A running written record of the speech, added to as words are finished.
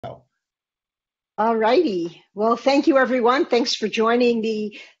All righty. Well, thank you, everyone. Thanks for joining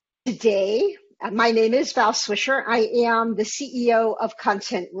me today. My name is Val Swisher. I am the CEO of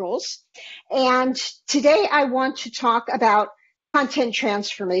Content Rules. And today I want to talk about content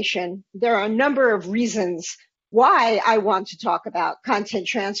transformation. There are a number of reasons why I want to talk about content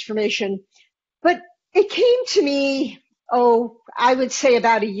transformation, but it came to me, I would say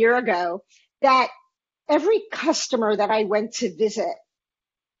about a year ago, that every customer that I went to visit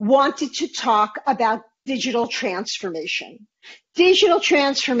wanted to talk about digital transformation. Digital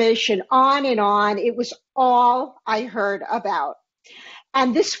transformation, on and on. It was all I heard about.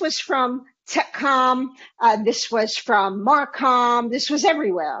 And this was from TechCom, this was from Marcom, this was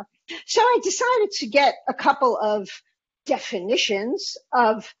everywhere. So I decided to get a couple of definitions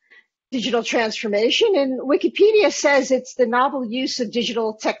of digital transformation, and Wikipedia says it's the novel use of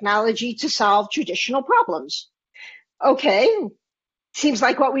digital technology to solve traditional problems. Okay, seems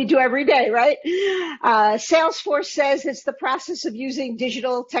like what we do every day, right? Salesforce says it's the process of using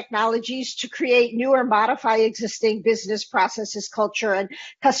digital technologies to create new or modify existing business processes, culture, and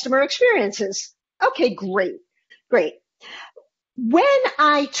customer experiences. Okay, great, great. When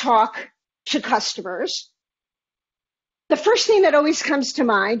I talk to customers, the first thing that always comes to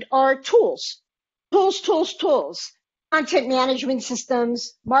mind are tools, tools. Content management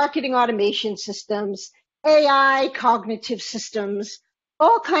systems, marketing automation systems, AI, cognitive systems,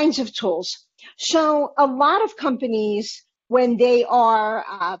 all kinds of tools. So a lot of companies, when they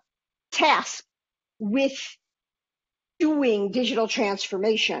are tasked with doing digital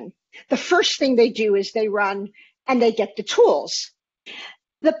transformation, the first thing they do is they run and they get the tools.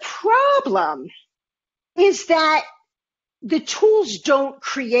 The problem is that the tools don't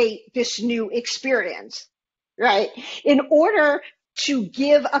create this new experience, right? In order to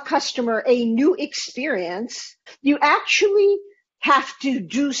give a customer a new experience, you actually have to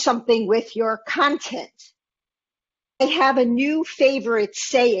do something with your content. I have a new favorite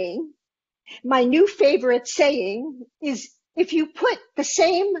saying. My new favorite saying is if you put the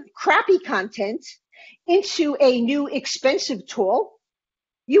same crappy content into a new expensive tool,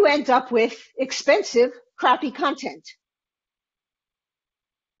 you end up with expensive, crappy content.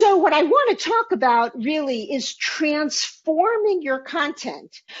 So what I want to talk about really is transforming your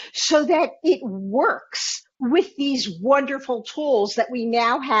content so that it works with these wonderful tools that we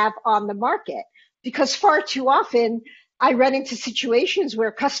now have on the market. Because far too often I run into situations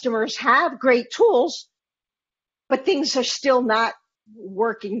where customers have great tools, but things are still not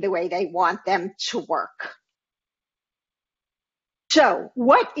working the way they want them to work. So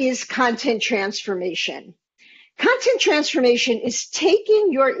what is content transformation? Content transformation is taking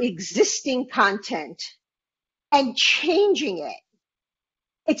your existing content and changing it.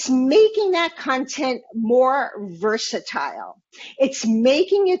 It's making that content more versatile. It's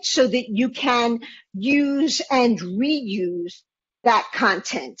making it so that you can use and reuse that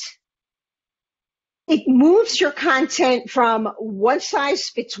content. It moves your content from one size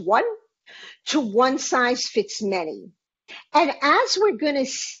fits one to one size fits many. And as we're going to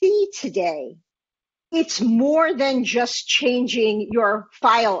see today, it's more than just changing your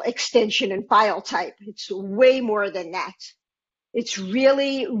file extension and file type. It's way more than that. It's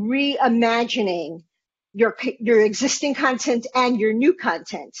really reimagining your existing content and your new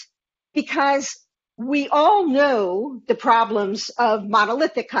content, because we all know the problems of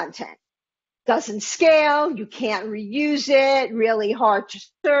monolithic content. Doesn't scale, you can't reuse it, really hard to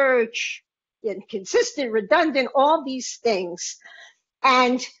search, inconsistent, redundant, all these things.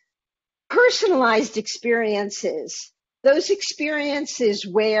 And personalized experiences, those experiences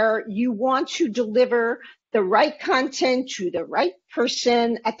where you want to deliver the right content to the right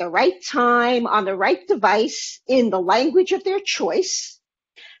person at the right time on the right device in the language of their choice,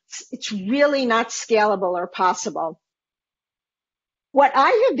 it's really not scalable or possible. What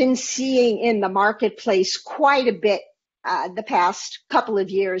I have been seeing in the marketplace quite a bit the past couple of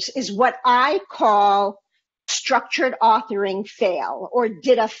years is what I call structured authoring fail, or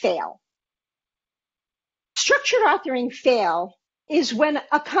did a fail. Structured authoring fail is when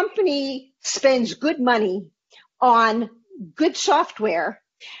a company spends good money on good software,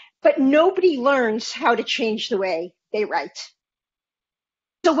 but nobody learns how to change the way they write.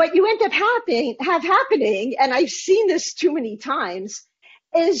 So what you end up happening, and I've seen this too many times,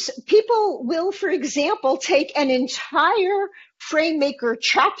 is people will, for example, take an entire FrameMaker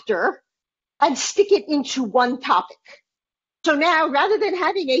chapter and stick it into one topic. So now, rather than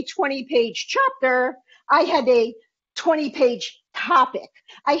having a 20-page chapter, I have a 20-page topic.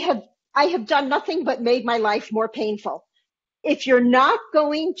 I have done nothing but made my life more painful. If you're not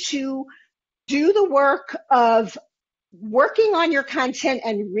going to do the work of working on your content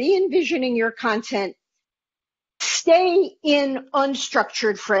and re-envisioning your content, stay in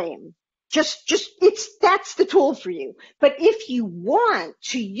unstructured frame. That's the tool for you. But if you want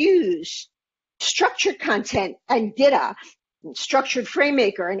to use structured content and DITA, structured frame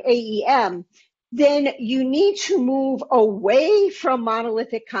maker and AEM, then you need to move away from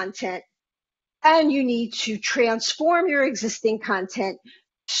monolithic content and you need to transform your existing content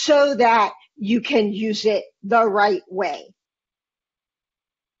so that you can use it the right way.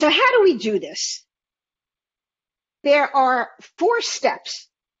 So how do we do this? There are 4 steps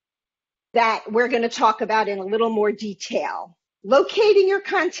that we're going to talk about in a little more detail. Locating your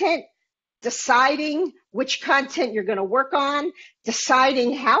content, deciding which content you're going to work on,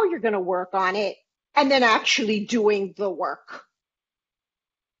 deciding how you're going to work on it, and then actually doing the work.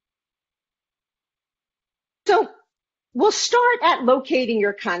 So we'll start at locating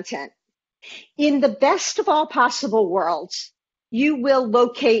your content. In the best of all possible worlds, you will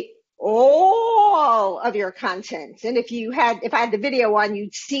locate all of your content. And if I had the video on,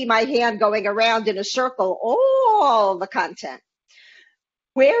 you'd see my hand going around in a circle, all the content.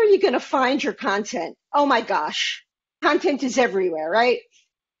 Where are you going to find your content? Oh my gosh, content is everywhere, right?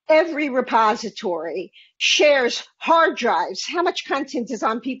 Every repository shares hard drives. How much content is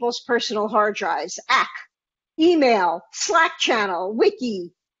on people's personal hard drives? Email, Slack channel,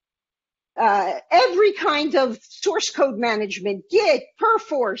 wiki, every kind of source code management, Git,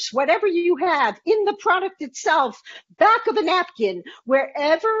 Perforce, whatever you have in the product itself, back of a napkin,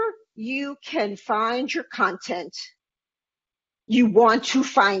 wherever you can find your content, you want to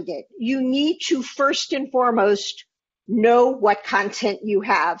find it. You need to first and foremost know what content you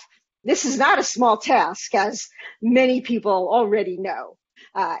have. This is not a small task, as many people already know.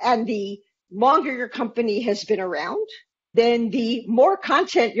 And the longer your company has been around, then the more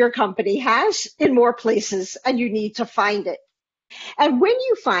content your company has in more places, and you need to find it. And when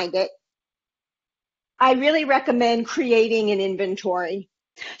you find it, I really recommend creating an inventory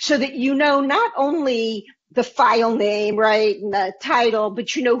so that you know not only the file name, right, and the title,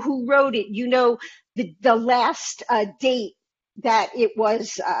 but you know who wrote it, you know the last date that it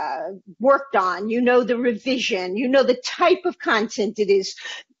was worked on, you know the revision, you know the type of content it is.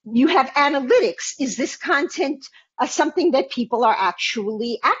 You have analytics. Is this content something that people are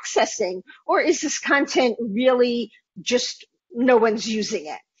actually accessing? Or is this content really just no one's using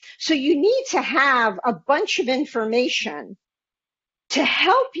it? So you need to have a bunch of information to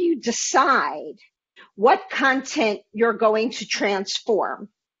help you decide what content you're going to transform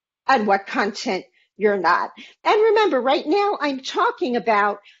and what content you're not. And remember, right now I'm talking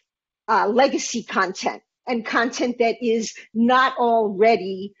about legacy content and content that is not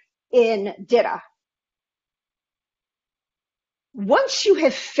already in DITA. Once you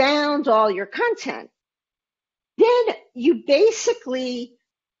have found all your content, then you basically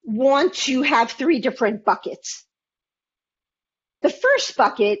want to have 3 different buckets. The first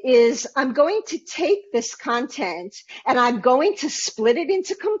bucket is I'm going to take this content and I'm going to split it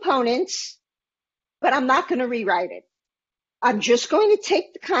into components, but I'm not going to rewrite it. I'm just going to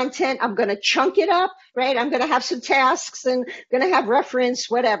take the content, I'm going to chunk it up, right? I'm going to have some tasks and going to have reference,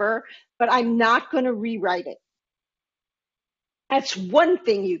 whatever, but I'm not going to rewrite it. That's one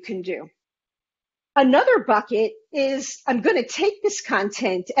thing you can do. Another bucket is I'm going to take this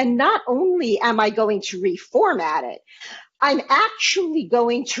content and not only am I going to reformat it, I'm actually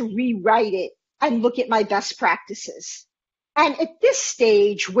going to rewrite it and look at my best practices. And at this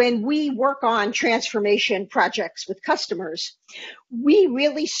stage, when we work on transformation projects with customers, we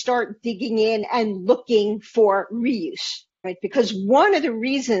really start digging in and looking for reuse, right? Because one of the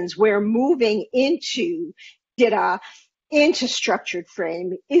reasons we're moving into DITA, into structured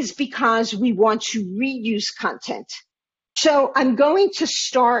frame, is because we want to reuse content. So I'm going to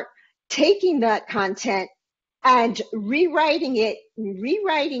start taking that content and rewriting it,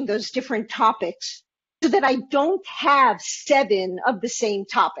 rewriting those different topics so that I don't have 7 of the same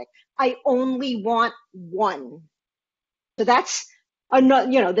topic. I only want 1. So that's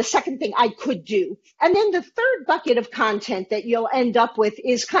the second thing I could do. And then the third bucket of content that you'll end up with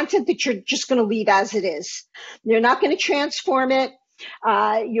is content that you're just going to leave as it is. You're not going to transform it.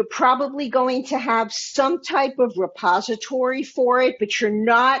 You're probably going to have some type of repository for it, but you're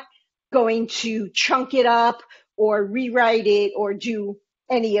not going to chunk it up or rewrite it or do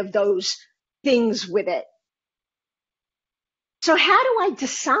any of those things with it. So how do I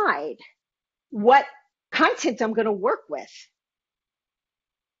decide what content I'm going to work with?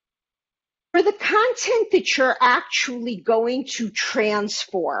 For the content that you're actually going to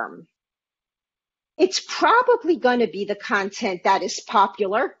transform, it's probably going to be the content that is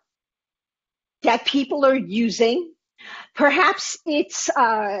popular, that people are using, Perhaps it's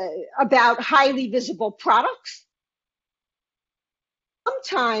about highly visible products.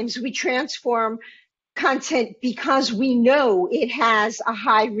 Sometimes we transform content because we know it has a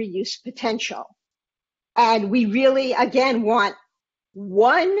high reuse potential. And we really, again, want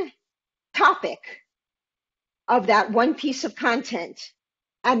one topic of that one piece of content.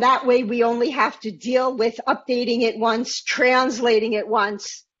 And that way we only have to deal with updating it once, translating it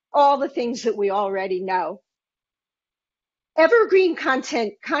once, all the things that we already know. Evergreen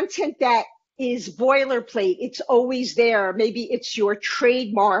content that is boilerplate, it's always there. Maybe it's your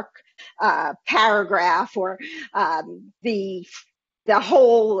trademark paragraph or the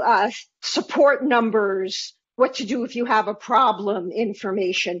whole support numbers, what to do if you have a problem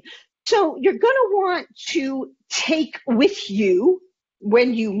information. So you're going to want to take with you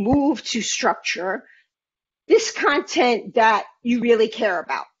when you move to structure this content that you really care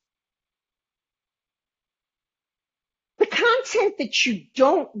about. The content that you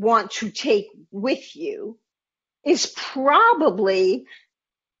don't want to take with you is probably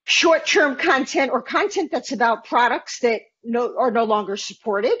short-term content or content that's about products that are no longer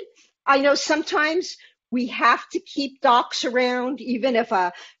supported. I know sometimes we have to keep docs around even if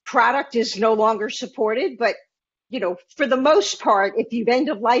a product is no longer supported, but for the most part, if you've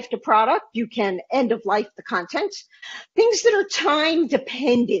end-of-life the product, you can end-of-life the content. Things that are time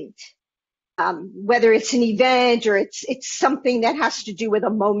dependent, whether it's an event or it's something that has to do with a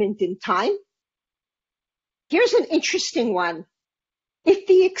moment in time. Here's an interesting one. If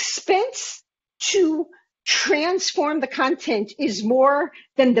the expense to transform the content is more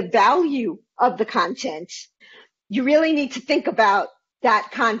than the value of the content, you really need to think about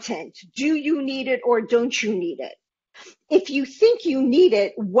that content. Do you need it or don't you need it? If you think you need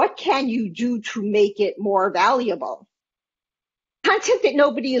it, what can you do to make it more valuable? Content that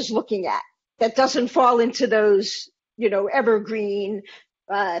nobody is looking at, that doesn't fall into those, evergreen,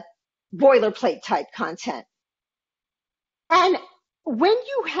 boilerplate type content. And when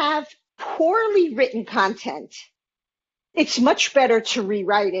you have poorly written content, it's much better to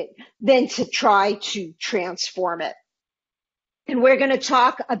rewrite it than to try to transform it. And we're going to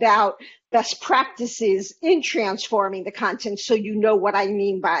talk about best practices in transforming the content so you know what I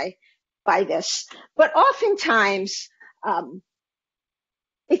mean by this. But oftentimes,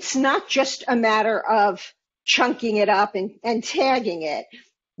 it's not just a matter of chunking it up and tagging it.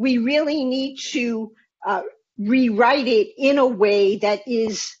 We really need to rewrite it in a way that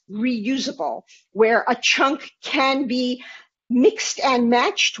is reusable, where a chunk can be mixed and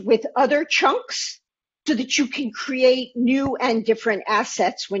matched with other chunks so that you can create new and different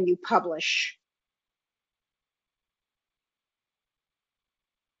assets when you publish.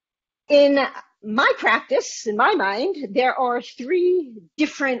 In my practice, in my mind, there are 3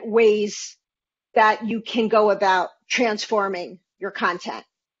 different ways that you can go about transforming your content.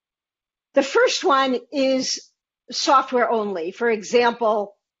 The first one is software only. For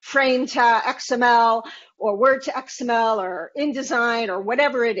example, frame to XML or Word to XML or InDesign or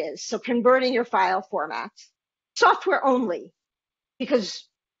whatever it is. So converting your file formats. Software only, because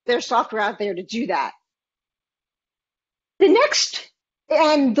there's software out there to do that. The next,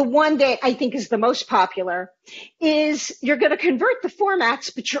 and the one that I think is the most popular, is you're going to convert the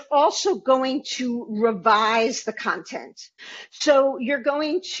formats, but you're also going to revise the content. So you're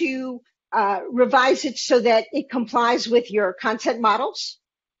going to revise it so that it complies with your content models.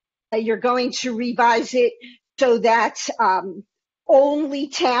 You're going to revise it so that only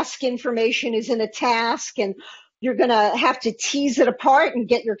task information is in a task, and you're going to have to tease it apart and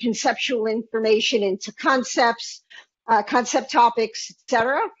get your conceptual information into concepts, concept topics,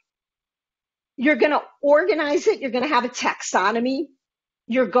 etc. You're going to organize it. You're going to have a taxonomy.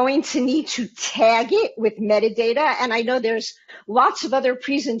 You're going to need to tag it with metadata. And I know there's lots of other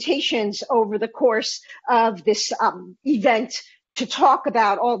presentations over the course of this event to talk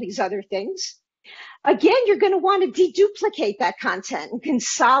about all these other things. Again, you're going to want to deduplicate that content and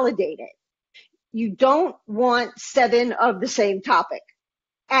consolidate it. You don't want 7 of the same topic.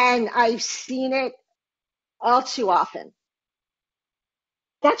 And I've seen it all too often.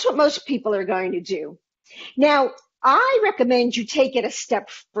 That's what most people are going to do. Now, I recommend you take it a step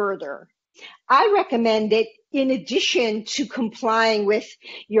further. I recommend that in addition to complying with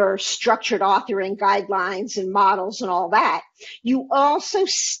your structured authoring guidelines and models and all that, you also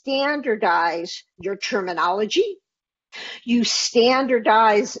standardize your terminology, you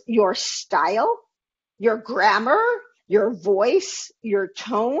standardize your style, your grammar, your voice, your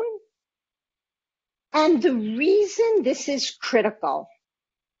tone. And the reason this is critical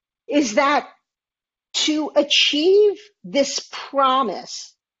is that to achieve this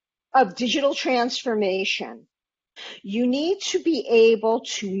promise of digital transformation, You need to be able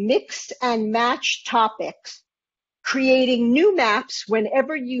to mix and match topics, creating new maps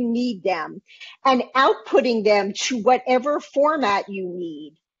whenever you need them, and outputting them to whatever format you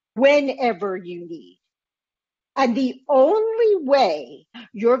need, whenever you need. And the only way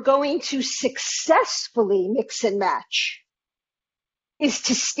you're going to successfully mix and match is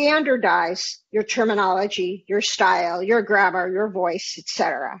to standardize your terminology, your style, your grammar, your voice,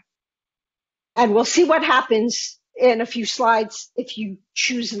 etc. And we'll see what happens in a few slides if you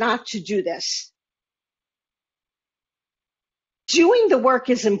choose not to do this. Doing the work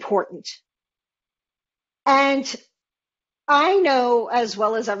is important. And I know, as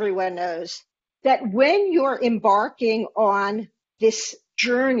well as everyone knows, that when you're embarking on this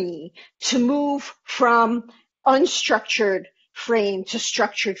journey to move from unstructured frame to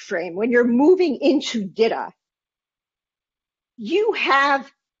structured frame, when you're moving into data, you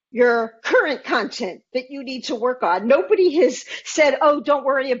have your current content that you need to work on. Nobody has said, oh, don't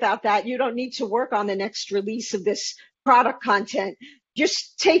worry about that. You don't need to work on the next release of this product content.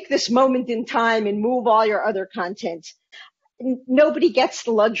 Just take this moment in time and move all your other content. Nobody gets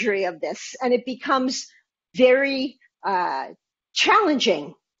the luxury of this, and it becomes very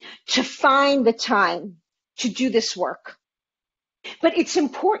challenging to find the time to do this work. But it's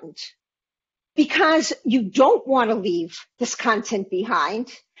important because you don't want to leave this content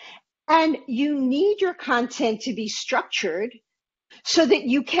behind, and you need your content to be structured so that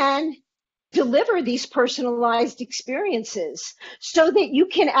you can deliver these personalized experiences, so that you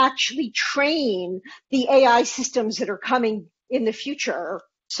can actually train the AI systems that are coming in the future.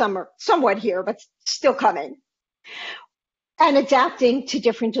 Some are somewhat here, but still coming, and adapting to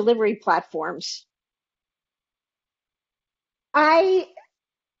different delivery platforms.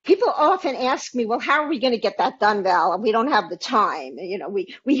 People often ask me, well, how are we going to get that done, Val? We don't have the time. You know, we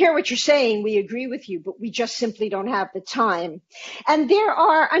hear what you're saying, we agree with you, but we just simply don't have the time. And there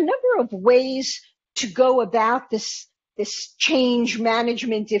are a number of ways to go about this change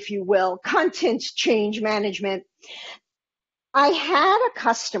management, if you will, content change management. I had a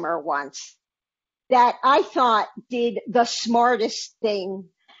customer once that I thought did the smartest thing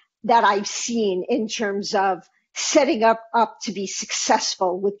that I've seen in terms of setting up to be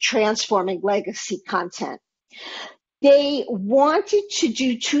successful with transforming legacy content. They wanted to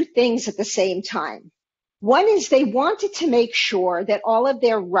do two things at the same time. One is they wanted to make sure that all of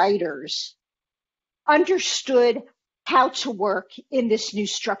their writers understood how to work in this new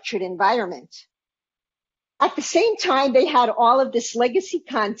structured environment. At the same time, they had all of this legacy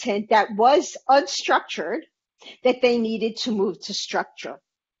content that was unstructured that they needed to move to structure.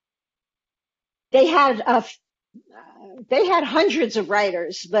 They had hundreds of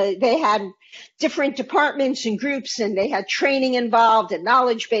writers, but they had different departments and groups, and they had training involved and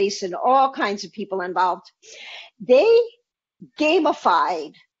knowledge base and all kinds of people involved. They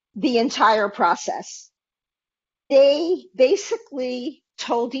gamified the entire process. They basically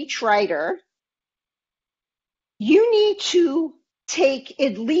told each writer, you need to take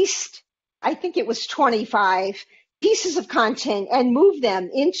at least, I think it was 25 pieces of content and move them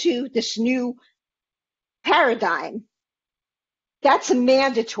into this new paradigm. That's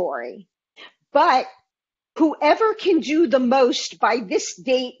mandatory. But whoever can do the most by this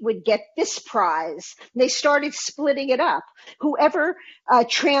date would get this prize. They started splitting it up. Whoever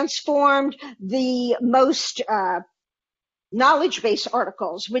transformed the most knowledge-based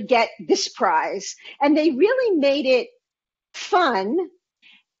articles would get this prize. And they really made it fun,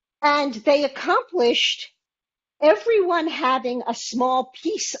 and they accomplished everyone having a small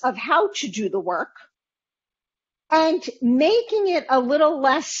piece of how to do the work and making it a little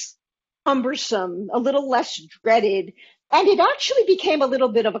less cumbersome, a little less dreaded. And it actually became a little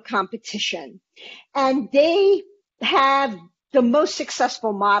bit of a competition. And they have the most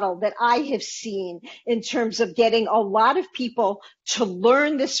successful model that I have seen in terms of getting a lot of people to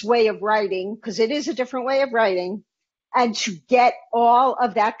learn this way of writing, because it is a different way of writing, and to get all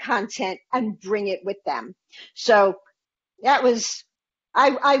of that content and bring it with them. So that was,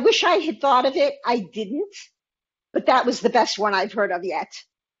 I wish I had thought of it. I didn't, but that was the best one I've heard of yet.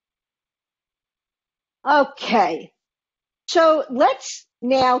 Okay, so let's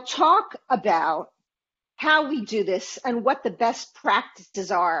now talk about how we do this and what the best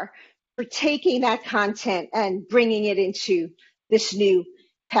practices are for taking that content and bringing it into this new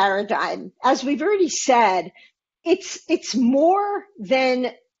paradigm. As we've already said, it's more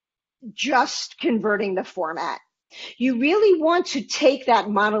than just converting the format. You really want to take that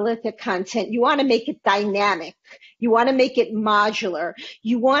monolithic content, you want to make it dynamic, you want to make it modular,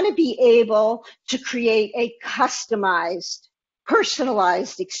 you want to be able to create a customized,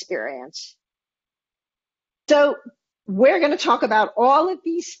 personalized experience. So we're going to talk about all of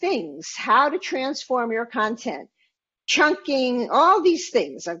these things, how to transform your content, chunking, all these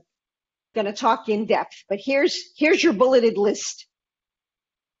things. I'm going to talk in depth, but here's your bulleted list.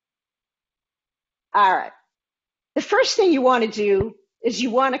 All right. The first thing you want to do is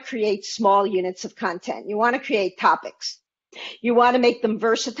you want to create small units of content. You want to create topics. You want to make them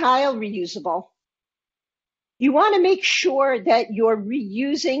versatile, reusable. You want to make sure that you're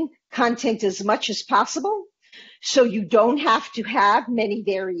reusing content as much as possible so you don't have to have many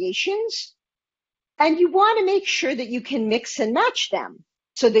variations. And you want to make sure that you can mix and match them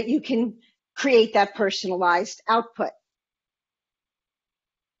so that you can create that personalized output.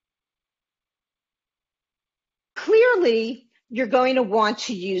 Clearly, you're going to want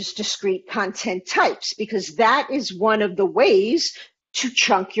to use discrete content types because that is one of the ways to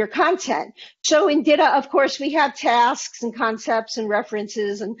chunk your content. So in DITA, of course, we have tasks and concepts and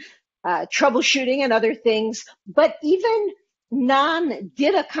references and troubleshooting and other things, but even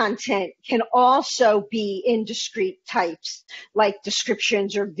non-DITA content can also be in discrete types like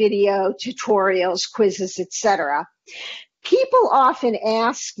descriptions or video, tutorials, quizzes, etc. People often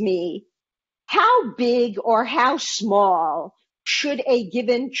ask me, how big or how small should a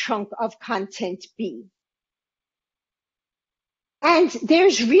given chunk of content be? And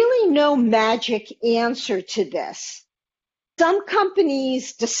there's really no magic answer to this. Some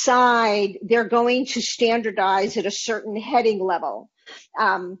companies decide they're going to standardize at a certain heading level.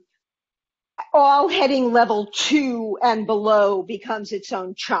 All heading level 2 and below becomes its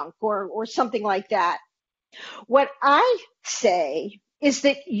own chunk or something like that. What I say is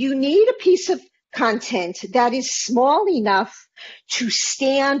that you need a piece of content that is small enough to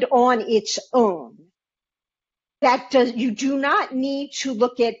stand on its own. You do not need to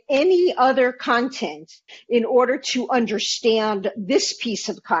look at any other content in order to understand this piece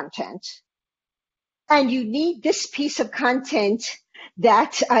of content. And you need this piece of content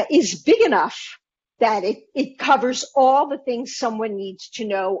that is big enough that it covers all the things someone needs to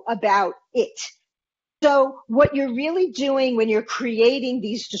know about it. So what you're really doing when you're creating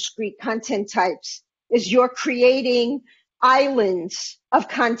these discrete content types is you're creating islands of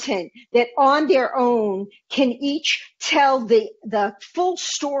content that on their own can each tell the full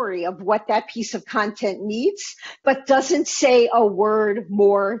story of what that piece of content needs, but doesn't say a word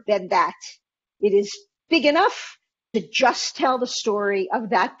more than that. It is big enough to just tell the story of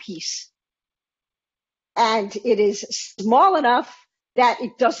that piece. And it is small enough that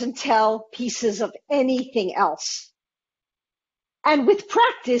it doesn't tell pieces of anything else. And with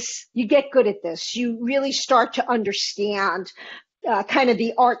practice, you get good at this. You really start to understand kind of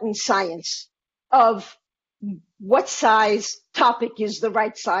the art and science of what size topic is the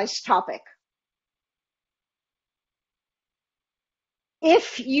right size topic.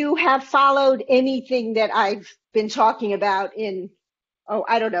 If you have followed anything that I've been talking about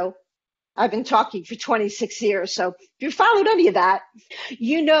I don't know, I've been talking for 26 years. So if you followed any of that,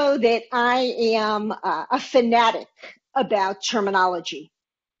 you know that I am a fanatic about terminology.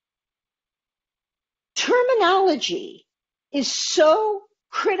 Terminology is so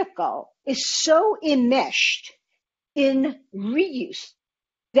critical, is so enmeshed in reuse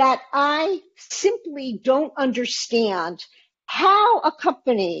that I simply don't understand how a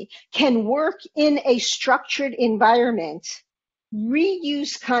company can work in a structured environment,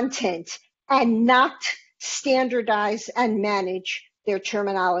 reuse content, and not standardize and manage their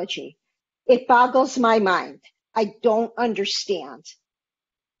terminology. It boggles my mind. I don't understand.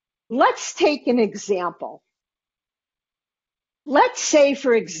 Let's take an example. Let's say,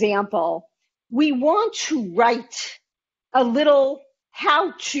 for example, we want to write a little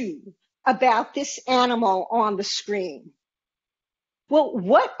how-to about this animal on the screen. Well,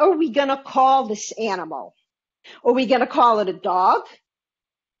 what are we going to call this animal? Are we going to call it a dog?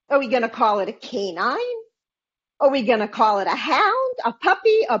 Are we going to call it a canine? Are we going to call it a hound, a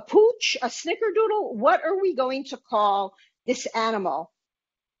puppy, a pooch, a snickerdoodle? What are we going to call this animal?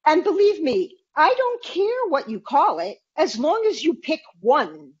 And believe me, I don't care what you call it as long as you pick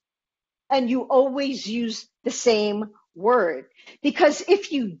one and you always use the same word. Because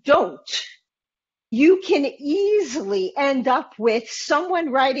if you don't, you can easily end up with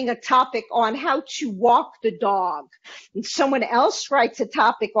someone writing a topic on how to walk the dog, and someone else writes a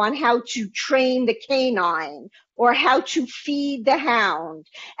topic on how to train the canine or how to feed the hound.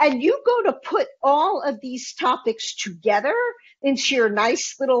 And you go to put all of these topics together into your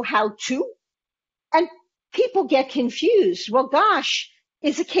nice little how-to, and people get confused. Well, gosh,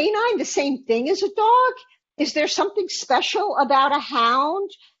 is a canine the same thing as a dog? Is there something special about a hound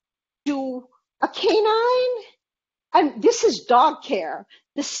to a canine? And this is dog care.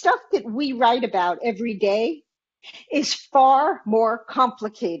 The stuff that we write about every day is far more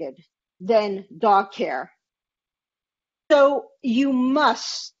complicated than dog care. So you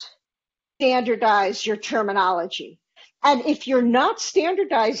must standardize your terminology. And if you're not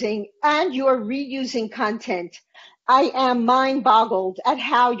standardizing and you're reusing content, I am mind boggled at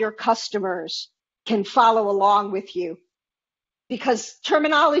how your customers can follow along with you, because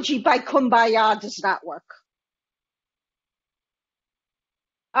terminology by kumbaya does not work.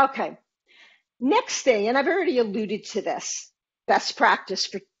 Okay, next thing, and I've already alluded to this, best practice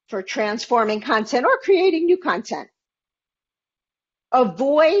for transforming content or creating new content.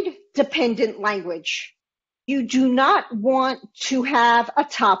 Avoid dependent language. You do not want to have a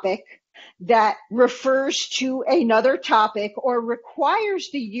topic that refers to another topic or requires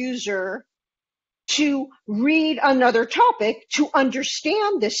the user to read another topic to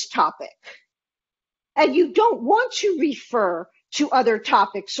understand this topic. And you don't want to refer to other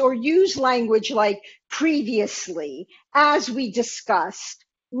topics or use language like previously, as we discussed,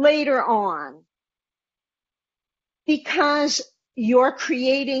 later on, because you're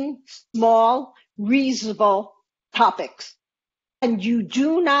creating small, reasonable topics, and you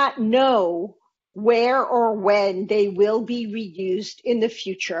do not know where or when they will be reused in the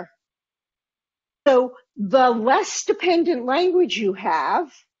future. So the less dependent language you have,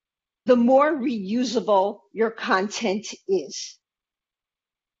 the more reusable your content is.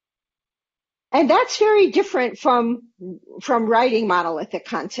 And that's very different from writing monolithic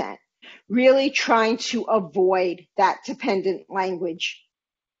content, really trying to avoid that dependent language.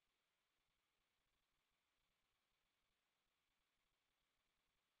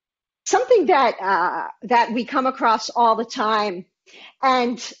 Something that we come across all the time,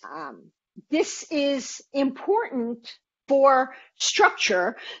 and this is important for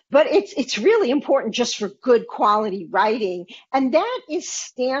structure, but it's really important just for good quality writing, and that is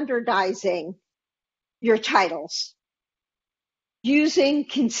standardizing your titles, using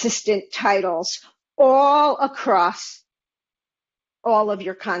consistent titles all across all of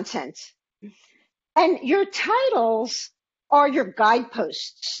your content. And your titles are your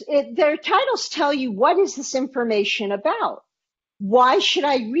guideposts. Their titles tell you, what is this information about? Why should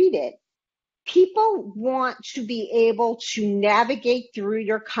I read it? People want to be able to navigate through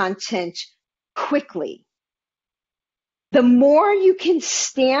your content quickly. The more you can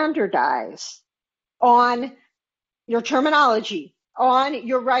standardize on your terminology, on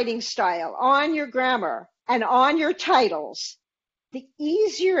your writing style, on your grammar, and on your titles, the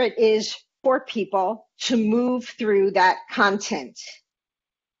easier it is for people to move through that content.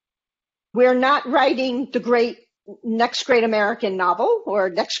 We're not writing the next great American novel or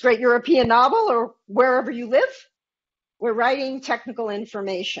next great European novel or wherever you live. We're writing technical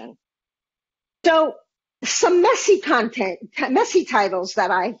information. So some messy content, messy titles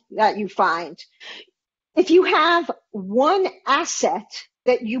that you find. If you have one asset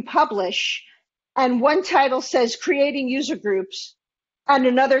that you publish and one title says creating user groups and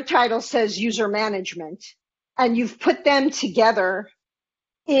another title says user management, and you've put them together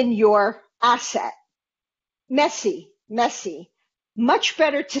in your asset, messy. Much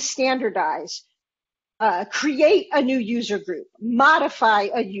better to standardize, create a new user group, modify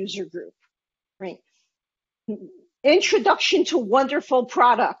a user group, right? Introduction to wonderful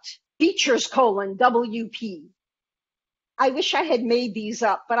product, features, WP. I wish I had made these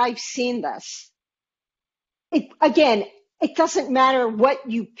up, but I've seen this. Again, it doesn't matter what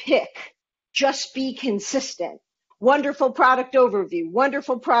you pick, just be consistent. Wonderful product overview,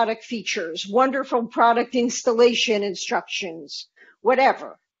 wonderful product features, wonderful product installation instructions,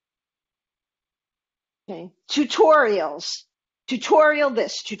 whatever. Okay. Tutorials, tutorial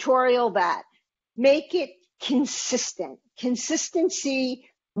this, tutorial that. Make it consistent. Consistency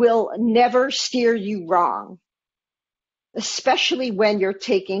will never steer you wrong, especially when you're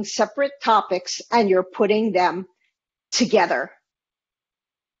taking separate topics and you're putting them together.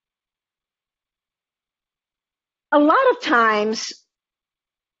 A lot of times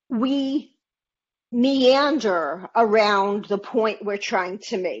we meander around the point we're trying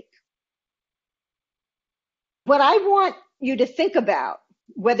to make. What I want you to think about,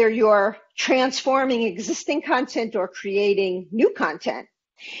 whether you're transforming existing content or creating new content,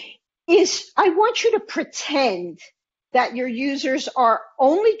 is I want you to pretend that your users are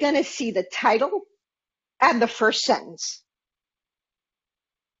only going to see the title and the first sentence.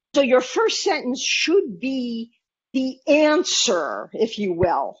 So your first sentence should be the answer, if you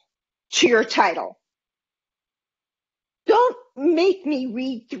will, to your title. Don't make me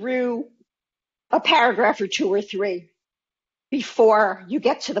read through a paragraph or 2 or 3 before you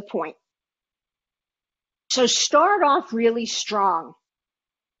get to the point. So start off really strong.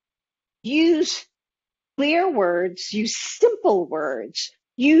 Use clear words, use simple words,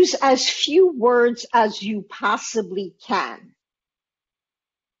 use as few words as you possibly can.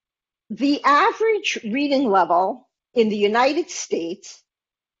 The average reading level in the United States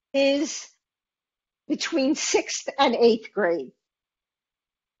is between 6th and 8th grade.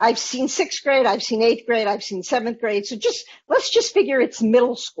 I've seen 6th grade, I've seen 8th grade, I've seen 7th grade. So let's just figure it's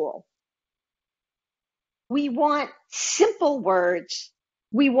middle school. We want simple words.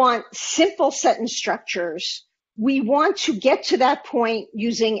 We want simple sentence structures. We want to get to that point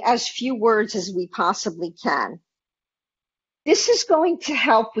using as few words as we possibly can. This is going to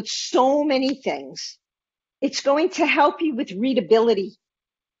help with so many things. It's going to help you with readability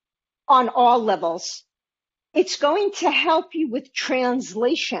on all levels. It's going to help you with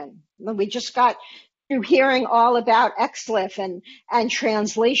translation. We just got through hearing all about XLIF and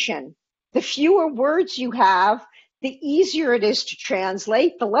translation. The fewer words you have, the easier it is to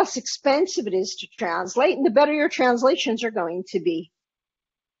translate, the less expensive it is to translate, and the better your translations are going to be.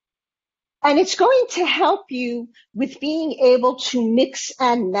 And it's going to help you with being able to mix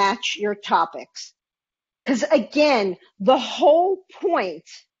and match your topics. Because again, the whole point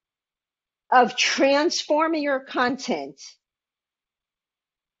of transforming your content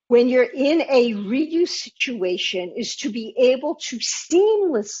when you're in a reuse situation is to be able to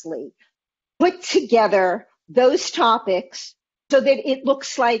seamlessly put together those topics so that it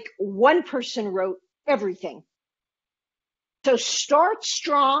looks like one person wrote everything. So start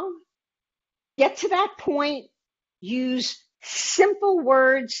strong, get to that point, use simple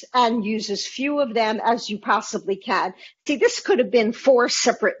words and use as few of them as you possibly can. See, this could have been 4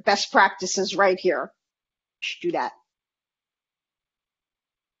 separate best practices right here. You should do that.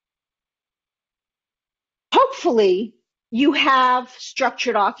 Hopefully, you have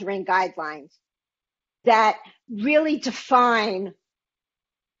structured authoring guidelines that really define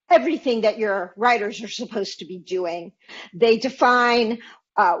everything that your writers are supposed to be doing. They define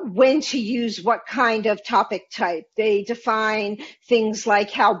when to use what kind of topic type. They define things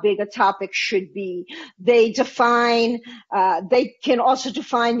like how big a topic should be. They can also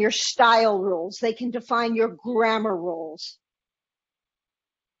define your style rules. They can define your grammar rules.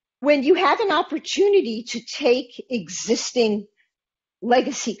 When you have an opportunity to take existing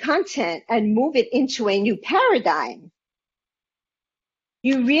legacy content and move it into a new paradigm,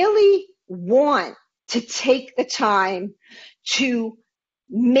 you really want to take the time to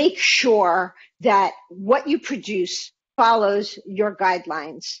make sure that what you produce follows your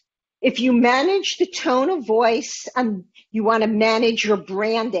guidelines. If you manage the tone of voice and you want to manage your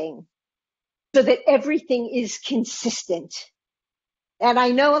branding so that everything is consistent. And I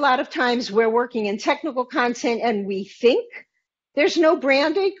know a lot of times we're working in technical content and we think there's no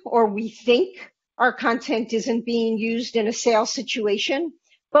branding, or we think our content isn't being used in a sales situation,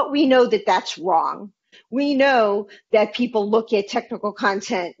 but we know that that's wrong. We know that people look at technical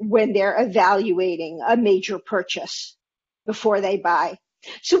content when they're evaluating a major purchase before they buy.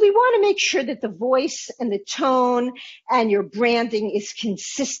 So we want to make sure that the voice and the tone and your branding is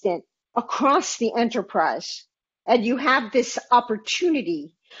consistent across the enterprise. And you have this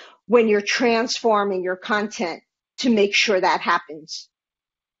opportunity when you're transforming your content to make sure that happens.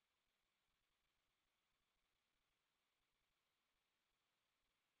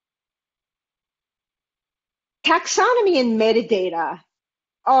 Taxonomy and metadata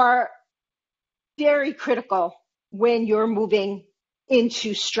are very critical when you're moving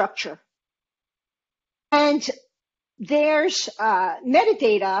into structure. And there's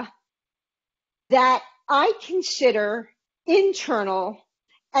metadata that I consider internal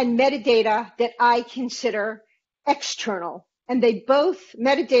and metadata that I consider external. And they both,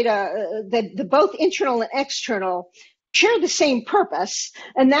 both internal and external share the same purpose,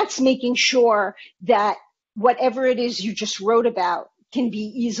 and that's making sure that whatever it is you just wrote about can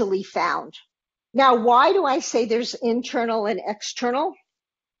be easily found. Now, why do I say there's internal and external?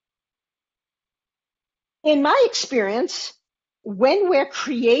 In my experience, when we're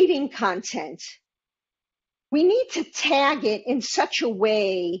creating content, we need to tag it in such a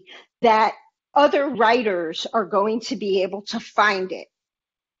way that other writers are going to be able to find it.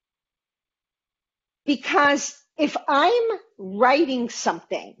 Because if I'm writing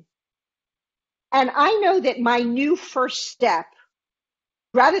something and I know that my new first step,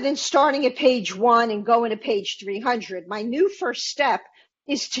 rather than starting at page 1 and going to page 300, my new first step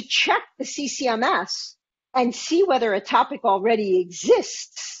is to check the CCMS and see whether a topic already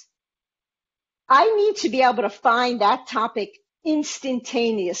exists. I need to be able to find that topic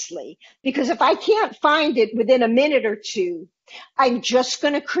instantaneously, because if I can't find it within a minute or two, I'm just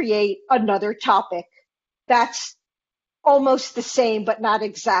going to create another topic that's almost the same, but not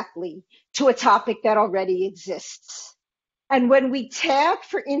exactly, to a topic that already exists. And when we tag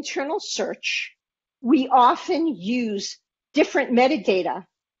for internal search, we often use different metadata,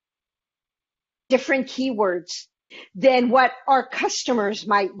 different keywords than what our customers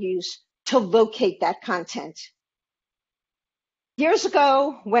might use to locate that content. Years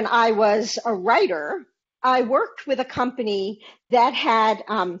ago, when I was a writer, I worked with a company that had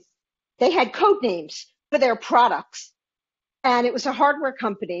they had code names for their products, and it was a hardware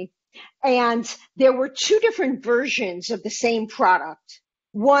company. And there were two different versions of the same product.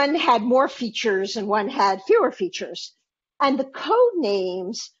 One had more features and one had fewer features. And the code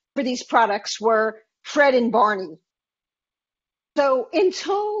names for these products were Fred and Barney. So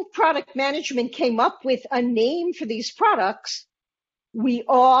until product management came up with a name for these products, we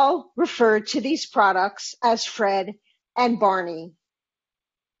all referred to these products as Fred and Barney.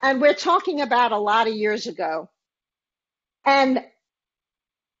 And we're talking about a lot of years ago. And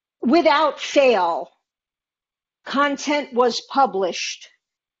without fail, content was published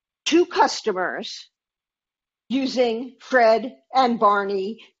to customers using Fred and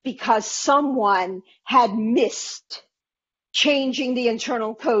Barney because someone had missed changing the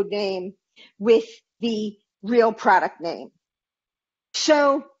internal code name with the real product name.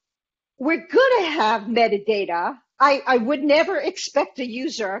 So we're going to have metadata. I would never expect a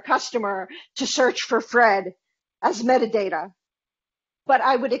user, a customer, to search for Fred as metadata, but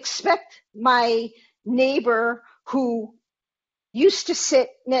I would expect my neighbor who used to sit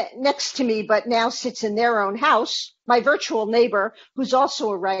next to me but now sits in their own house, my virtual neighbor who's also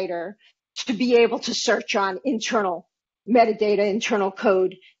a writer, to be able to search on internal metadata, internal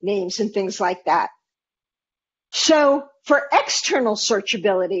code names, and things like that. So for external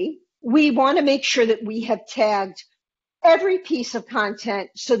searchability, we want to make sure that we have tagged every piece of content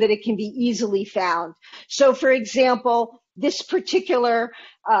so that it can be easily found. So for example, this particular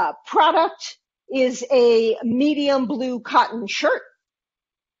product is a medium blue cotton shirt,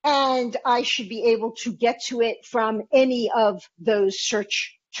 and I should be able to get to it from any of those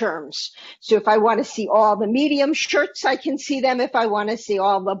search terms. So if I want to see all the medium shirts, I can see them. If I want to see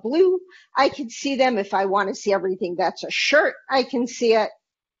all the blue, I can see them. If I want to see everything that's a shirt, I can see it.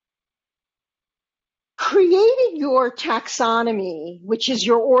 Creating your taxonomy, which is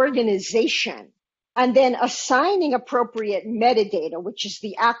your organization, and then assigning appropriate metadata, which is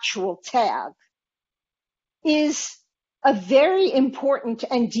the actual tag, is a very important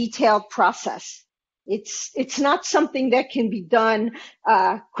and detailed process. It's not something that can be done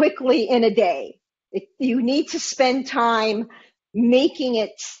quickly in a day. You need to spend time making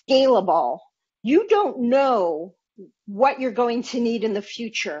it scalable. You don't know what you're going to need in the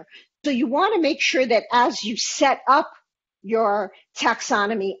future. So you want to make sure that as you set up your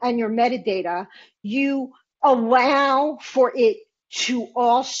taxonomy and your metadata, you allow for it to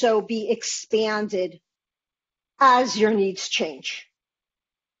also be expanded as your needs change.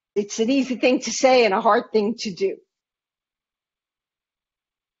 It's an easy thing to say and a hard thing to do.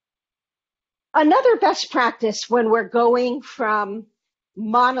 Another best practice when we're going from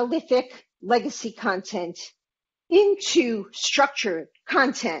monolithic legacy content into structured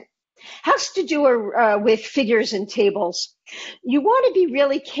content has to do with figures and tables. You want to be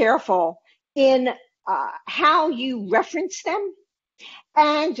really careful in how you reference them,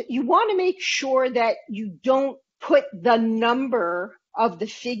 and you want to make sure that you don't put the number of the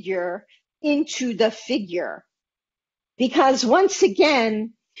figure into the figure, because once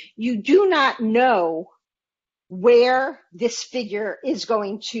again, you do not know where this figure is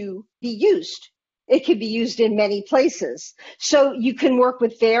going to be used. It could be used in many places. So you can work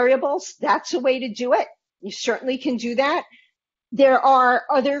with variables. That's a way to do it. You certainly can do that. There are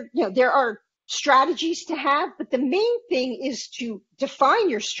there are strategies to have, but the main thing is to define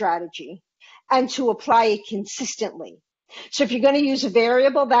your strategy and to apply it consistently. So if you're going to use a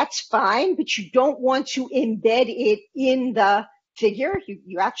variable, that's fine, but you don't want to embed it in the figure.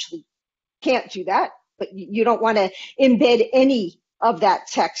 You actually can't do that, but you don't want to embed any of that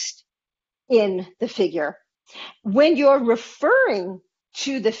text in the figure. When you're referring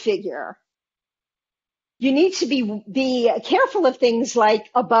to the figure, you need to be careful of things like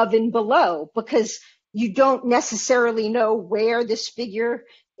above and below, because you don't necessarily know where this figure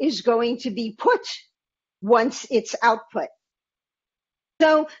is going to be put once it's output.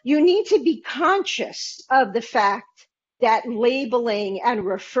 So you need to be conscious of the fact that labeling and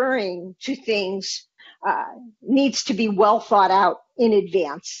referring to things needs to be well thought out in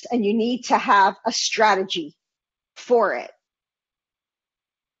advance, and you need to have a strategy for it.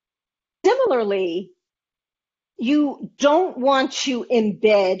 Similarly, you don't want to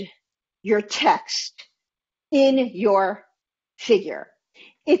embed your text in your figure.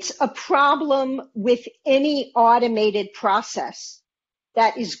 It's a problem with any automated process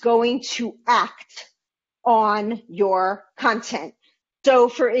that is going to act on your content. So,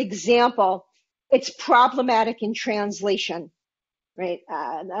 for example, it's problematic in translation, right?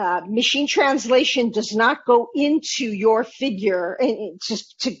 Machine translation does not go into your figure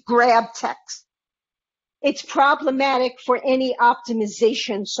to grab text. It's problematic for any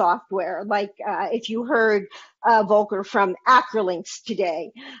optimization software, like if you heard Volker from Acrolinks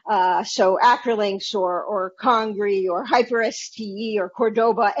today. So Acrolinks or Congri or HyperSTE or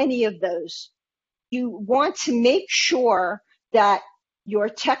Cordoba, any of those. You want to make sure that your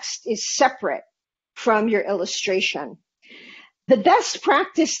text is separate from your illustration. The best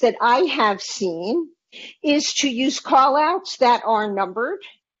practice that I have seen is to use callouts that are numbered,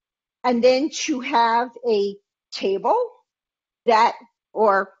 and then to have a table that,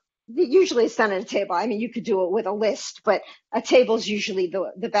 or usually it's done in a table. I mean, you could do it with a list, but a table is usually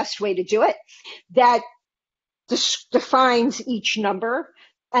the best way to do it, that defines each number,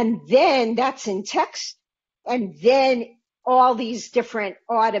 and then that's in text, and then all these different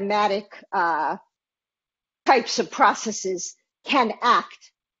automatic types of processes can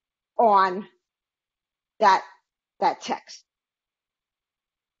act on that text.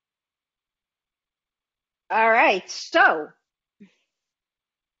 All right, so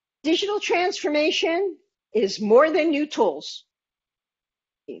digital transformation is more than new tools.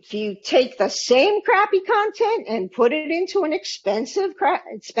 If you take the same crappy content and put it into an expensive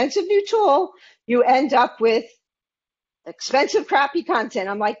new tool, you end up with expensive crappy content.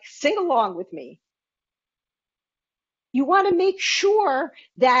 I'm like, sing along with me. You want to make sure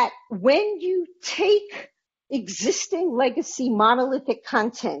that when you take existing legacy monolithic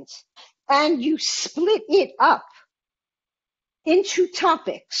content and you split it up into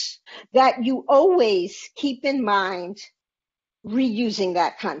topics, that you always keep in mind reusing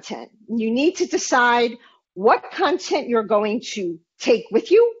that content. You need to decide what content you're going to take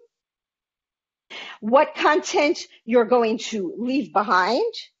with you, what content you're going to leave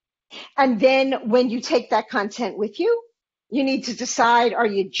behind, and then when you take that content with you, you need to decide, are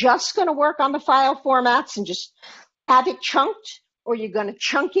you just going to work on the file formats and just have it chunked, or you're going to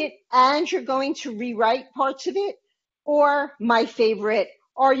chunk it and you're going to rewrite parts of it? Or my favorite,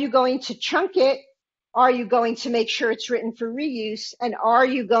 are you going to chunk it? Are you going to make sure it's written for reuse? And are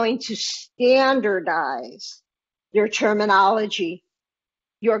you going to standardize your terminology,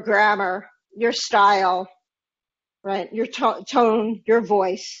 your grammar, your style, right? Your tone, your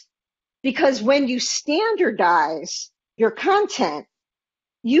voice? Because when you standardize your content,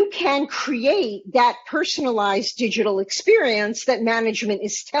 you can create that personalized digital experience that management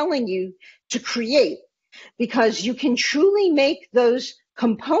is telling you to create, because you can truly make those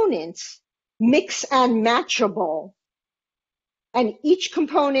components mix and matchable. And each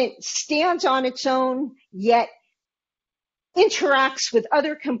component stands on its own, yet interacts with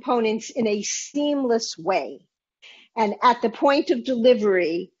other components in a seamless way. And at the point of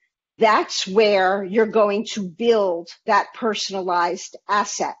delivery, that's where you're going to build that personalized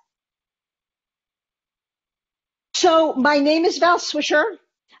asset. So my name is Val Swisher.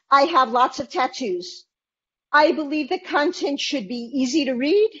 I have lots of tattoos. I believe that content should be easy to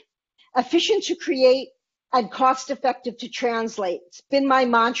read, efficient to create, and cost-effective to translate. It's been my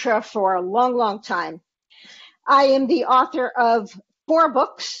mantra for a long, long time. I am the author of 4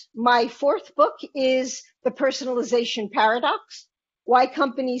 books. My 4th book is The Personalization Paradox: Why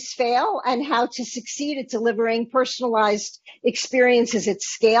Companies Fail and How to Succeed at Delivering Personalized Experiences at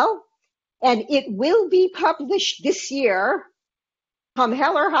Scale. And it will be published this year, come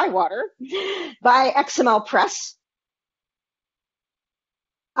hell or high water, by XML Press.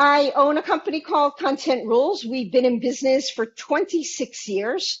 I own a company called Content Rules. We've been in business for 26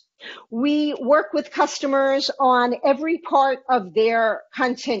 years. We work with customers on every part of their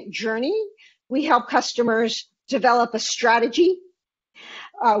content journey. We help customers develop a strategy.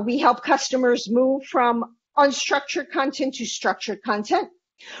 We help customers move from unstructured content to structured content.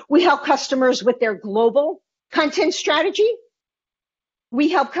 We help customers with their global content strategy. We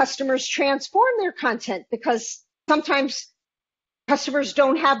help customers transform their content, because sometimes customers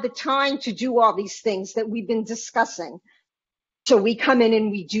don't have the time to do all these things that we've been discussing. So we come in and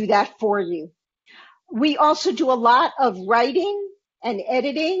we do that for you. We also do a lot of writing and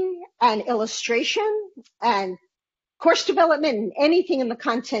editing and illustration and course development and anything in the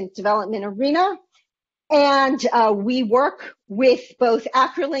content development arena. And we work with both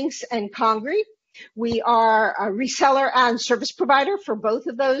Acrolinks and Congri. We are a reseller and service provider for both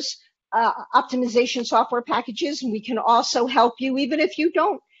of those optimization software packages. And we can also help you, even if you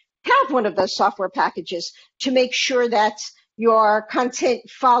don't have one of those software packages to make sure that your content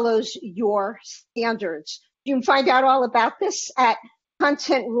follows your standards. You can find out all about this at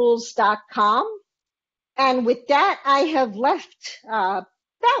contentrules.com. And with that, I have left about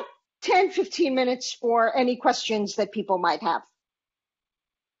 10-15 minutes for any questions that people might have.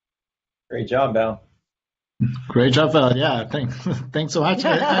 Great job, Val. Great job, Val. Yeah, thanks so much.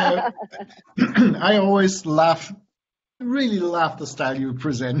 I always really love the style you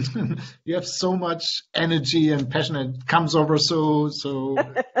present. You have so much energy and passion. It comes over so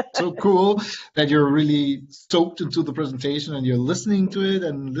cool that you're really soaked into the presentation and you're listening to it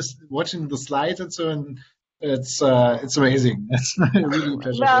and watching the slides and so on. It's amazing. It's really a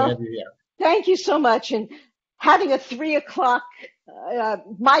pleasure to have you here. Thank you so much. And having a 3 o'clock,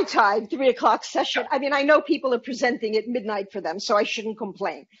 my time, 3 o'clock session. I mean, I know people are presenting at midnight for them, so I shouldn't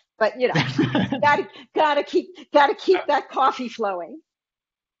complain. But gotta keep that coffee flowing.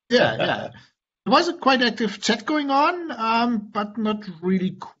 Yeah. There was a quite active chat going on, but not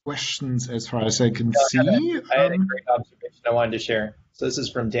really questions as far as I can see. I had a great observation I wanted to share. So this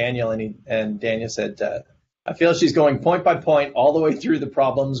is from Daniel, and Daniel said, I feel she's going point by point all the way through the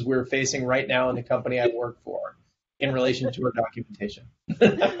problems we're facing right now in the company I work for in relation to her documentation.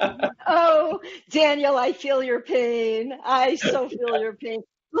 Oh, Daniel, I feel your pain. I so feel your pain.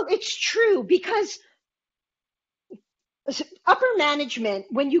 Look, it's true, because upper management,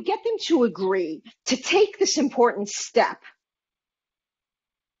 when you get them to agree to take this important step,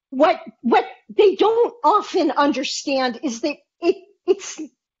 what they don't often understand is that it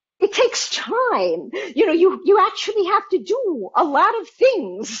takes time. You actually have to do a lot of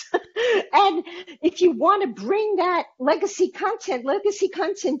things. And if you want to bring that legacy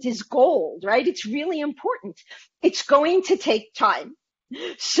content is gold, right? It's really important. It's going to take time.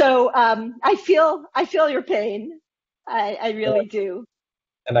 So I feel your pain. I really do.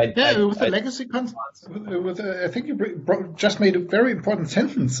 And with the legacy content, I think you just made a very important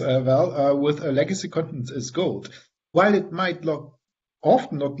sentence, Val. With a legacy content is gold. While it might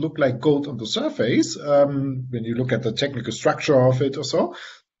often not look like gold on the surface when you look at the technical structure of it or so,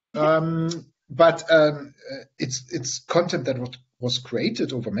 but it's content that was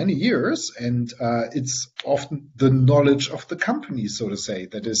created over many years, and it's often the knowledge of the company, so to say,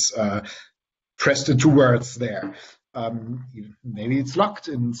 that is pressed into words there. Maybe it's locked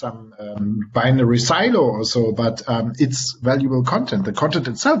in some binary silo or so, but it's valuable content. The content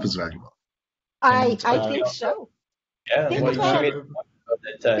itself is valuable. I think so. Yeah,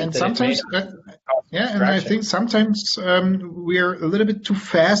 and sometimes, and I think sometimes we're a little bit too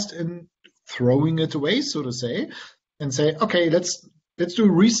fast in throwing it away, so to say, and say, okay, let's do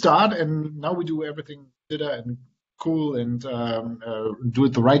a restart, and now we do everything better and cool and do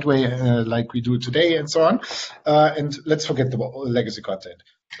it the right way, like we do it today, and so on, and let's forget the legacy content.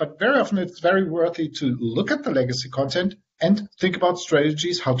 But very often it's very worthy to look at the legacy content and think about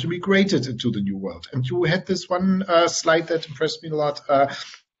strategies how to migrate it into the new world. And you had this one slide that impressed me a lot,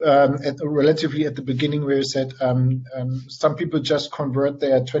 relatively at the beginning, where you said some people just convert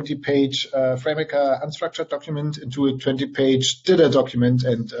their 20-page FrameMaker unstructured document into a 20-page DITA document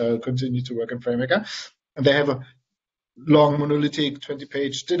and continue to work in FrameMaker. And they have a long monolithic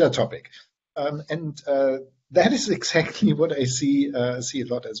 20-page DITA topic. And that is exactly what I see a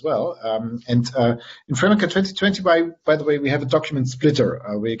lot as well. In FrameMaker 2020, by the way, we have a document splitter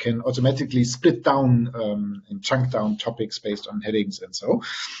where you can automatically split down and chunk down topics based on headings and so,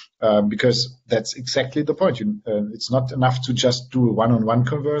 because that's exactly the point. It's not enough to just do a one-on-one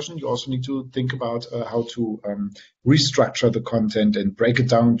conversion. You also need to think about how to restructure the content and break it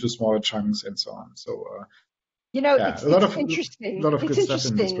down into smaller chunks and so on. So, it's interesting. A lot of good stuff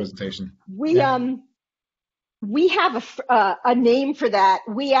in this presentation. We have a name for that.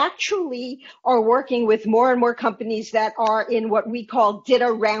 We actually are working with more and more companies that are in what we call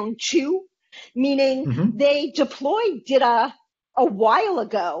DITA round 2, meaning they deployed DITA a while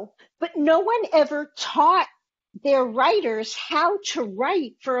ago, but no one ever taught their writers how to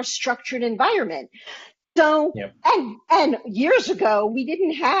write for a structured environment. So, and years ago, we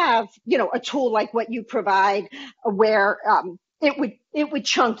didn't have, a tool like what you provide where it would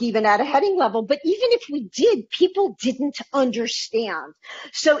chunk even at a heading level. But even if we did, people didn't understand.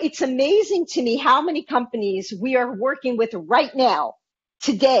 So it's amazing to me how many companies we are working with right now,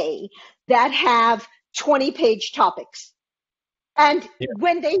 today, that have 20-page topics. And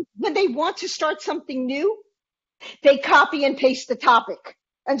when they want to start something new, they copy and paste the topic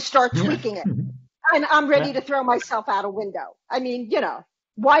and start tweaking it. And I'm ready to throw myself out a window. I mean,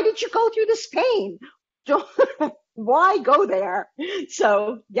 why did you go through this pain? Why go there?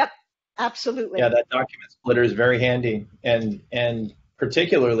 So, yep, absolutely. Yeah, that document splitter is very handy. And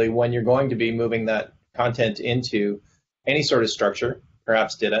particularly when you're going to be moving that content into any sort of structure,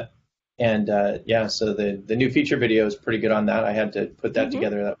 perhaps data. And so the new feature video is pretty good on that. I had to put that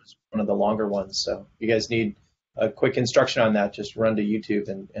together. That was one of the longer ones. So if you guys need a quick instruction on that, just run to YouTube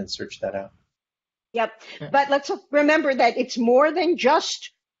and search that out. Yep. But let's remember that it's more than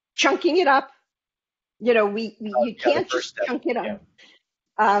just chunking it up. You know, you can't just chunk it up.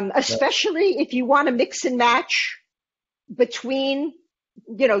 Yeah. Especially if you want to mix and match between,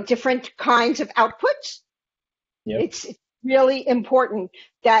 different kinds of outputs. Yep. It's really important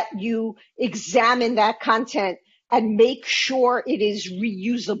that you examine that content and make sure it is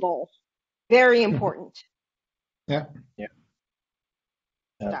reusable. Very important. Yeah. Yeah.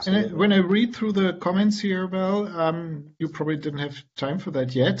 And when I read through the comments here, you probably didn't have time for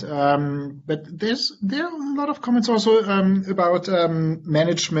that yet. But there are a lot of comments also about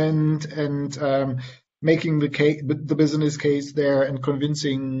management and making the business case there and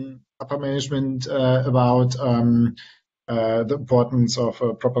convincing upper management about the importance of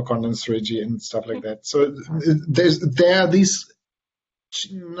a proper content strategy and stuff like that. So there are these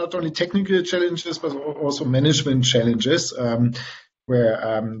not only technical challenges but also management challenges. Where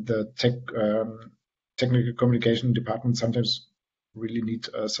the technical communication department sometimes really need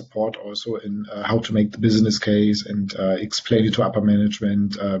support also in how to make the business case and explain it to upper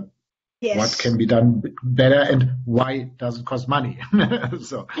management what can be done better and why it doesn't cost money.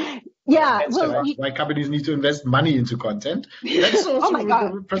 So why companies need to invest money into content. That's also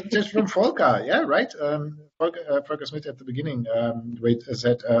the presentation from Volker, right? Volker Smith at the beginning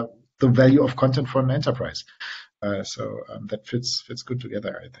said the value of content for an enterprise. So that fits good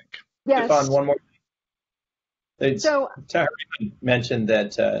together, I think. Yes. On one more thing. Tahir mentioned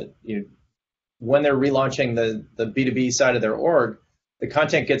that when they're relaunching the B2B side of their org, the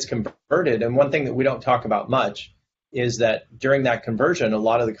content gets converted. And one thing that we don't talk about much is that during that conversion, a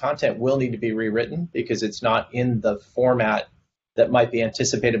lot of the content will need to be rewritten because it's not in the format that might be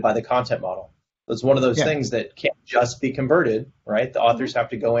anticipated by the content model. So it's one of those things that can't just be converted, right? The authors have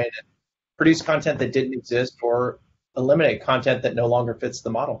to go in and produce content that didn't exist or eliminate content that no longer fits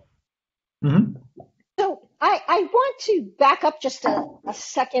the model. Mm-hmm. So I want to back up just a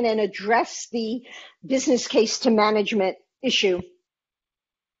second and address the business case to management issue.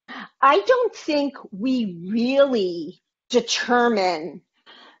 I don't think we really determine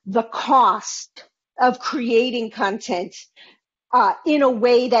the cost of creating content in a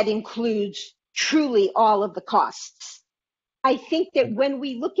way that includes truly all of the costs. I think that when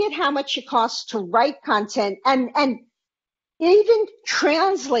we look at how much it costs to write content and even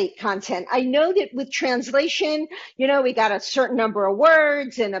translate content, I know that with translation, we got a certain number of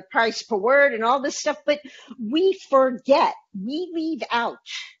words and a price per word and all this stuff, but we forget, we leave out.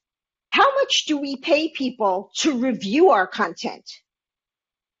 How much do we pay people to review our content?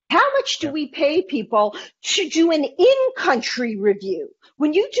 How much do we pay people to do an in-country review?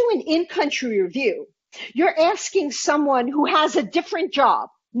 When you do an in-country review, you're asking someone who has a different job.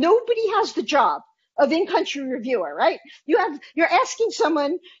 Nobody has the job of in-country reviewer, right? You're asking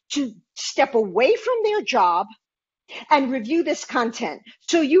someone to step away from their job and review this content.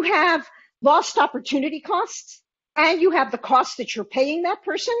 So you have lost opportunity costs and you have the cost that you're paying that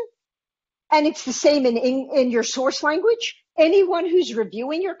person. And it's the same in your source language. Anyone who's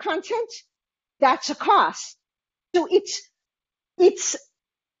reviewing your content, that's a cost. So it's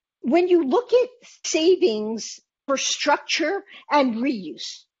when you look at savings for structure and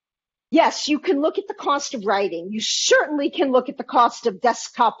reuse, yes, you can look at the cost of writing. You certainly can look at the cost of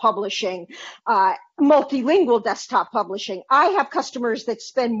desktop publishing, multilingual desktop publishing. I have customers that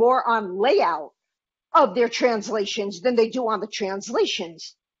spend more on layout of their translations than they do on the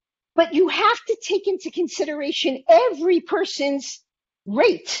translations. But you have to take into consideration every person's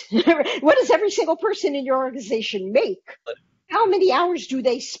rate. What does every single person in your organization make? How many hours do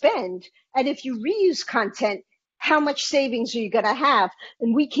they spend? And if you reuse content, how much savings are you going to have?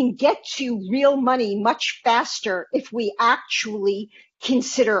 And we can get to real money much faster if we actually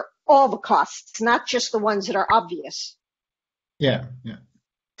consider all the costs, not just the ones that are obvious. Yeah.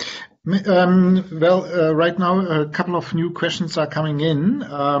 Right now, a couple of new questions are coming in.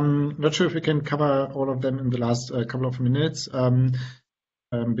 Not sure if we can cover all of them in the last couple of minutes.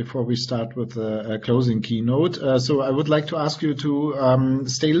 Before we start with the closing keynote. So I would like to ask you to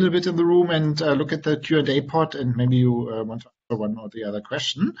stay a little bit in the room and look at the Q&A pod, and maybe you want to answer one or the other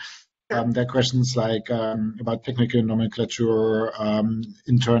question. There are questions like about technical nomenclature,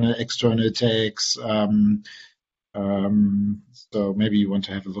 internal, external tags, So maybe you want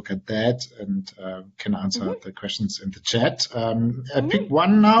to have a look at that and can answer the questions in the chat. I pick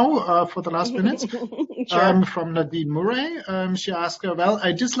one now for the last minutes. Sure. From Nadine Murray. She asked, well,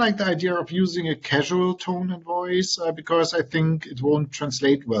 I dislike the idea of using a casual tone and voice because I think it won't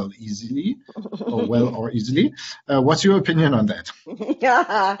translate easily. What's your opinion on that?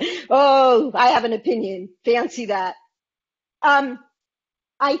 Oh, I have an opinion. Fancy that.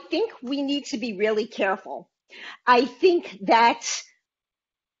 I think we need to be really careful. I think that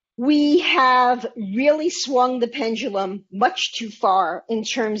we have really swung the pendulum much too far in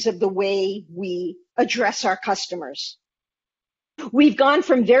terms of the way we address our customers. We've gone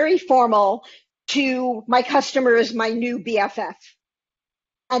from very formal to my customer is my new BFF.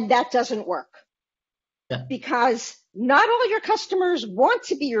 And that doesn't work. Yeah. Because not all your customers want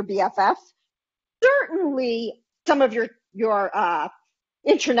to be your BFF. Certainly some of your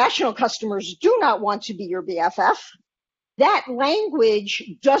international customers do not want to be your BFF. That language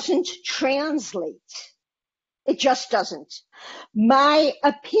doesn't translate. It just doesn't. My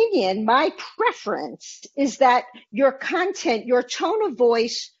opinion, my preference is that your content, your tone of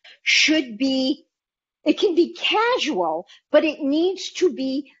voice should be, it can be casual, but it needs to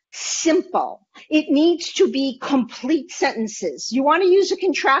be simple. It needs to be complete sentences. You want to use a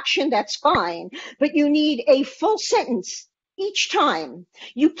contraction, that's fine, but you need a full sentence each time.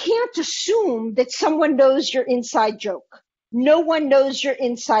 You can't assume that someone knows your inside joke. No one knows your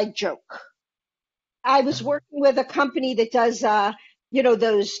inside joke. I was working with a company that does,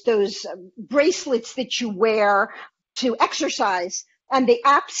 those bracelets that you wear to exercise. And the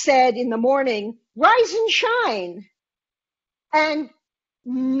app said in the morning, rise and shine. And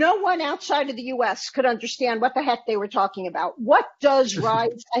no one outside of the US could understand what the heck they were talking about. What does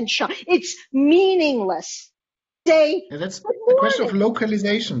rise and shine? It's meaningless. That's a question of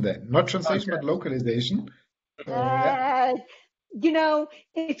localization then, not translation, but localization.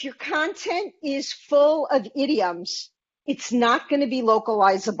 If your content is full of idioms, it's not going to be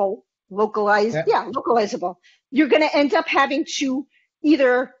localizable. Localizable. You're going to end up having to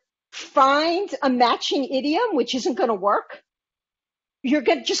either find a matching idiom, which isn't going to work. You're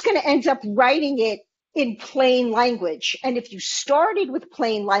just going to end up writing it in plain language. And if you started with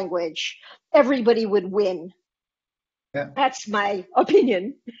plain language, everybody would win. Yeah. That's my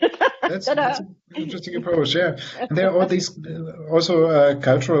opinion. That's an interesting approach, yeah. And there are all these also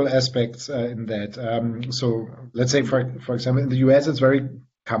cultural aspects in that. So let's say, for example, in the US, it's very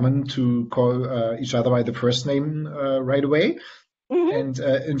common to call each other by the first name right away. And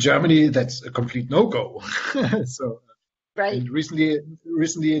in Germany, that's a complete no-go. Right. And recently,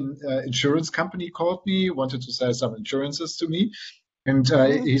 an insurance company called me, wanted to sell some insurances to me. And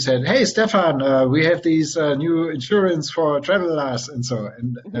he said, hey, Stefan, we have these new insurance for travelers and so.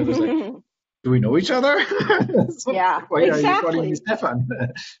 And I was like, do we know each other? So yeah, why are you calling me Stefan?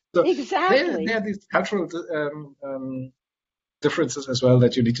 So exactly. There are these cultural differences as well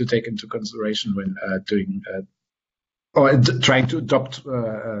that you need to take into consideration when doing or trying to adopt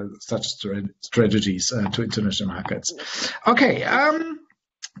such strategies to international markets. Okay.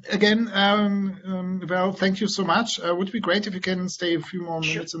 Again, well, thank you so much. It would be great if you can stay a few more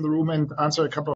minutes in the room and answer a couple of